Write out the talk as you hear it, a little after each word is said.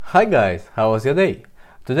Hi guys, how was your day?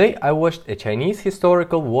 Today I watched a Chinese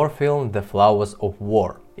historical war film, The Flowers of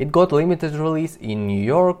War. It got limited release in New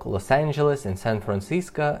York, Los Angeles and San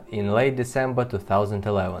Francisco in late December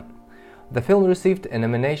 2011. The film received a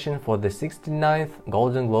nomination for the 69th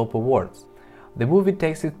Golden Globe Awards. The movie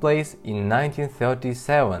takes its place in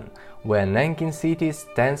 1937, where Nanking City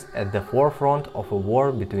stands at the forefront of a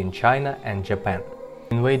war between China and Japan.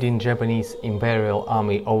 Invading Japanese Imperial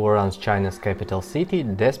Army overruns China's capital city,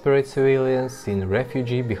 desperate civilians seek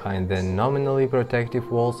refuge behind the nominally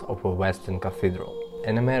protective walls of a Western cathedral.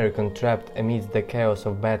 An American trapped amidst the chaos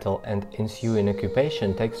of battle and ensuing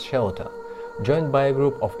occupation takes shelter, joined by a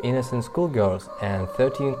group of innocent schoolgirls and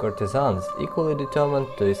 13 courtesans equally determined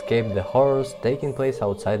to escape the horrors taking place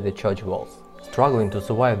outside the church walls. Struggling to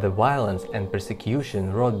survive the violence and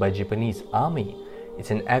persecution wrought by Japanese army, it's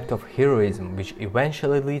an act of heroism which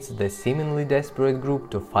eventually leads the seemingly desperate group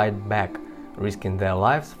to fight back, risking their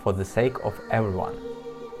lives for the sake of everyone.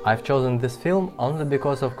 I've chosen this film only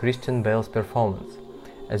because of Christian Bale's performance.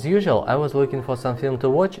 As usual, I was looking for some film to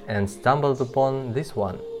watch and stumbled upon this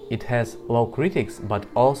one. It has low critics but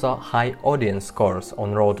also high audience scores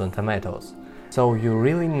on Rotten Tomatoes. So you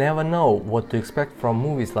really never know what to expect from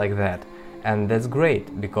movies like that. And that's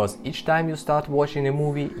great, because each time you start watching a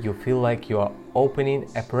movie, you feel like you are opening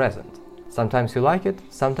a present. Sometimes you like it,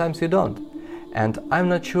 sometimes you don't. And I'm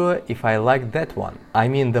not sure if I like that one. I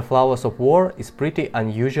mean, The Flowers of War is pretty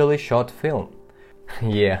unusually shot film.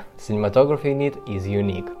 Yeah, cinematography in it is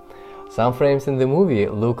unique. Some frames in the movie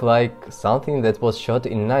look like something that was shot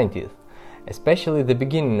in 90s, especially the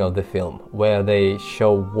beginning of the film, where they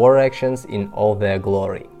show war actions in all their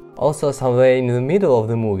glory. Also, somewhere in the middle of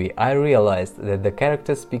the movie, I realized that the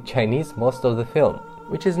characters speak Chinese most of the film,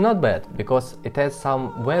 which is not bad, because it adds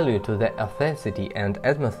some value to the authenticity and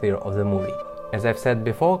atmosphere of the movie. As I've said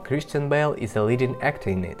before, Christian Bale is a leading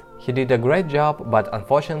actor in it. He did a great job, but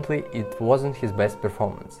unfortunately it wasn't his best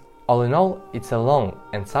performance. All in all, it's a long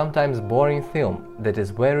and sometimes boring film that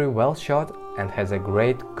is very well shot and has a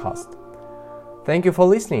great cast. Thank you for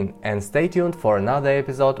listening and stay tuned for another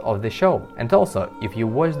episode of the show. And also, if you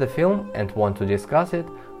watched the film and want to discuss it,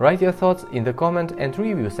 write your thoughts in the comment and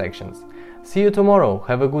review sections. See you tomorrow,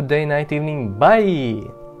 have a good day, night, evening,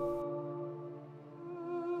 bye!